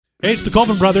Hey, it's the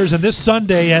Colvin Brothers, and this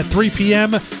Sunday at 3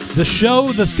 p.m.,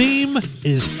 the theme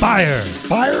is fire.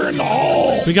 Fire in the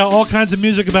hole. We got all kinds of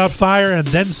music about fire and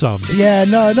then some. Yeah,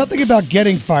 no, nothing about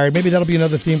getting fired. Maybe that'll be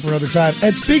another theme for another time.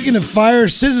 And speaking of fire,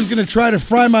 Sis is going to try to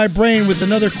fry my brain with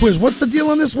another quiz. What's the deal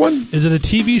on this one? Is it a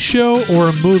TV show or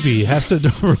a movie? It has to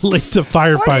relate to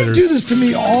firefighters. Why do you do this to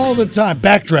me all the time?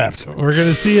 Backdraft. We're going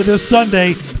to see you this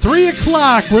Sunday, 3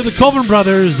 o'clock. We're the Colvin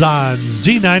Brothers on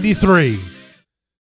Z93.